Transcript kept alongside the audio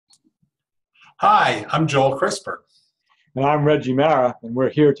Hi, I'm Joel Kreisberg. And I'm Reggie Marra, and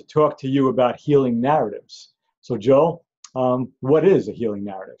we're here to talk to you about healing narratives. So, Joel, what is a healing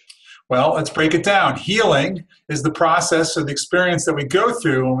narrative? Well, let's break it down. Healing is the process or the experience that we go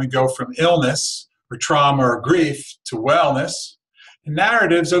through when we go from illness or trauma or grief to wellness. And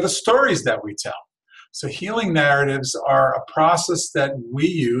narratives are the stories that we tell. So healing narratives are a process that we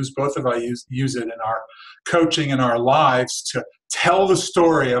use, both of us use it in our coaching in our lives to tell the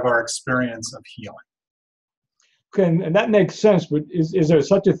story of our experience of healing. Okay, and that makes sense, but is there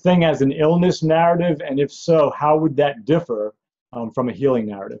such a thing as an illness narrative? And if so, how would that differ from a healing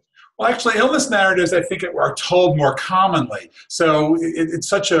narrative? Well, actually, illness narratives, I think, are told more commonly. So it's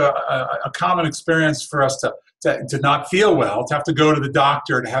such a common experience for us to not feel well, to have to go to the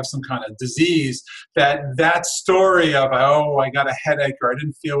doctor, to have some kind of disease, that story of, oh, I got a headache, or I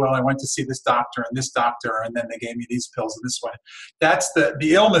didn't feel well, I went to see this doctor, and then they gave me these pills and this one. That's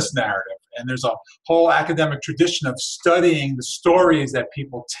the illness narrative. And there's a whole academic tradition of studying the stories that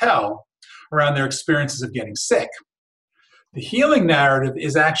people tell around their experiences of getting sick. The healing narrative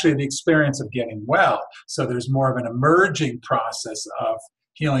is actually the experience of getting well. So there's more of an emerging process of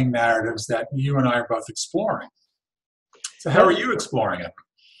healing narratives that you and I are both exploring. So how are you exploring it?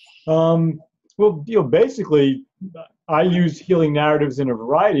 Well, basically, I use healing narratives in a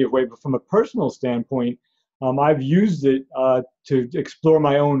variety of ways, but from a personal standpoint, I've used it to explore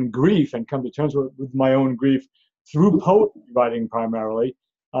my own grief and come to terms with my own grief through poetry writing primarily.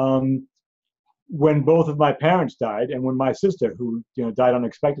 When both of my parents died, and when my sister, who died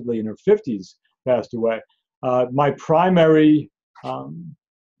unexpectedly in her 50s, passed away, my primary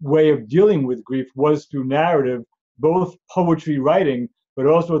way of dealing with grief was through narrative, both poetry writing, but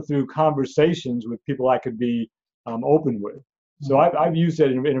also through conversations with people I could be open with. So I've used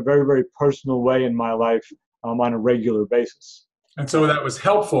it in a very, very personal way in my life on a regular basis. And so that was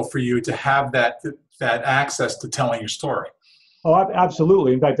helpful for you to have that access to telling your story. Oh,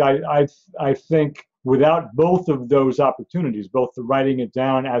 absolutely. In fact, I think without both of those opportunities, both the writing it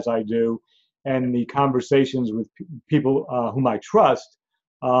down as I do and the conversations with people whom I trust,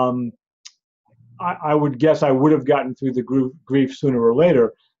 I would guess I would have gotten through the grief sooner or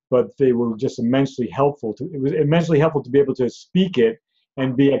later, but they were just immensely helpful. It was immensely helpful to be able to speak it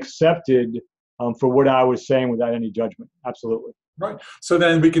and be accepted for what I was saying without any judgment. Absolutely. Right. So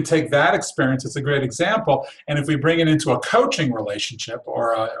then we could take that experience, it's a great example, and if we bring it into a coaching relationship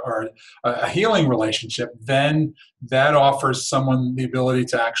or a healing relationship, then that offers someone the ability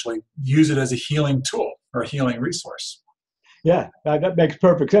to actually use it as a healing tool or a healing resource. Yeah, that makes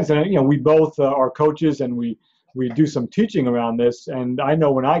perfect sense. And we both are coaches, and we do some teaching around this. And I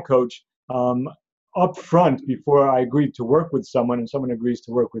know when I coach, up front, before I agree to work with someone and someone agrees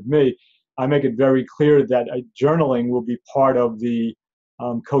to work with me, I make it very clear that journaling will be part of the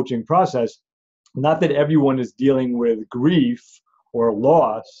coaching process. Not that everyone is dealing with grief or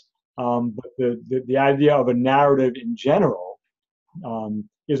loss, but the idea of a narrative in general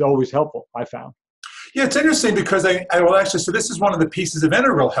is always helpful, I found. Yeah, it's interesting because I will actually, so this is one of the pieces of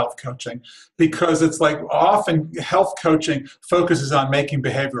integral health coaching, because it's like often health coaching focuses on making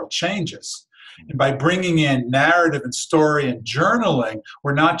behavioral changes. And by bringing in narrative and story and journaling,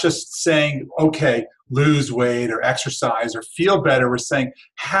 we're not just saying, okay, lose weight or exercise or feel better. We're saying,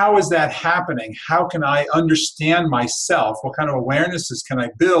 how is that happening? How can I understand myself? What kind of awarenesses can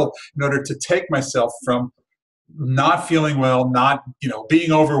I build in order to take myself from not feeling well, not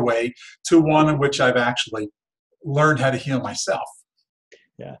being overweight, to one in which I've actually learned how to heal myself?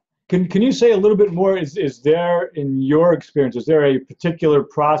 Yeah. Can you say a little bit more? Is there, in your experience, is there a particular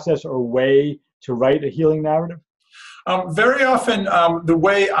process or way to write a healing narrative? Very often, the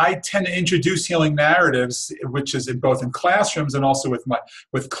way I tend to introduce healing narratives, which is both in classrooms and also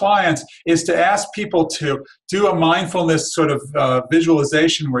with clients, is to ask people to do a mindfulness sort of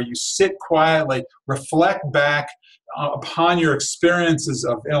visualization where you sit quietly, reflect back upon your experiences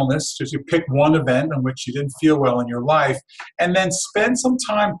of illness. Just you pick one event in which you didn't feel well in your life, and then spend some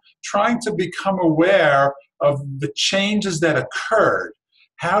time trying to become aware of the changes that occurred.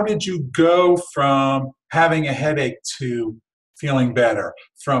 How did you go from having a headache to feeling better,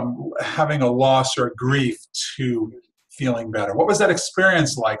 from having a loss or a grief to feeling better? What was that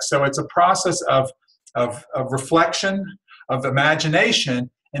experience like? So it's a process of reflection, of imagination,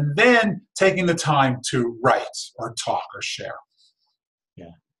 and then taking the time to write or talk or share.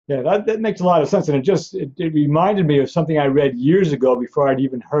 Yeah, that makes a lot of sense. And it reminded me of something I read years ago before I'd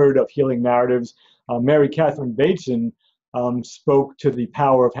even heard of healing narratives. Mary Catherine Bateson spoke to the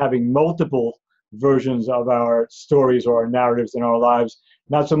power of having multiple versions of our stories or our narratives in our lives.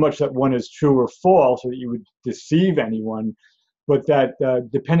 Not so much that one is true or false or that you would deceive anyone, but that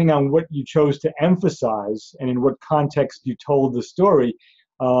depending on what you chose to emphasize and in what context you told the story,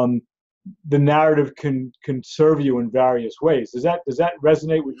 the narrative can serve you in various ways. Does that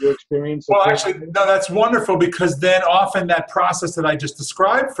resonate with your experience? Well, actually, no, that's wonderful, because then often that process that I just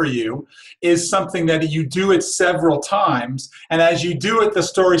described for you is something that you do it several times, and as you do it, the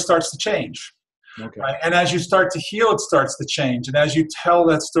story starts to change. Okay. Right? And as you start to heal, it starts to change. And as you tell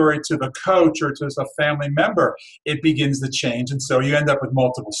that story to the coach or to a family member, it begins to change. And so you end up with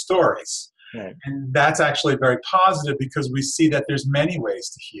multiple stories. Right. And that's actually very positive, because we see that there's many ways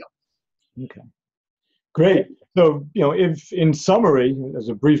to heal. Okay. Great. So, if in summary, as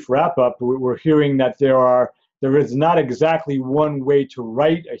a brief wrap up, we're hearing that there is not exactly one way to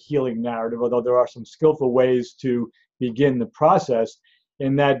write a healing narrative, although there are some skillful ways to begin the process.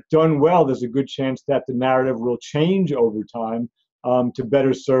 And that done well, there's a good chance that the narrative will change over time to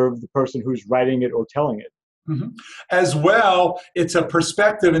better serve the person who's writing it or telling it. Mm-hmm. As well, it's a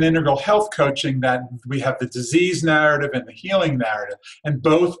perspective in integral health coaching that we have the disease narrative and the healing narrative, and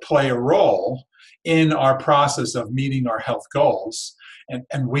both play a role in our process of meeting our health goals.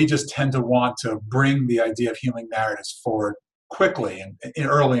 And we just tend to want to bring the idea of healing narratives forward quickly and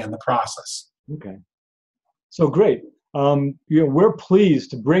early in the process. Okay. So great. We're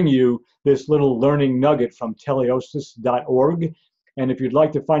pleased to bring you this little learning nugget from teleosis.org. And if you'd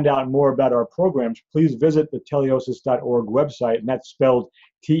like to find out more about our programs, please visit the teleosis.org website, and that's spelled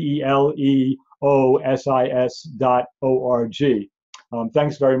TELEOSIS.org.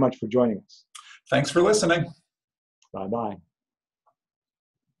 Thanks very much for joining us. Thanks for listening. Bye-bye.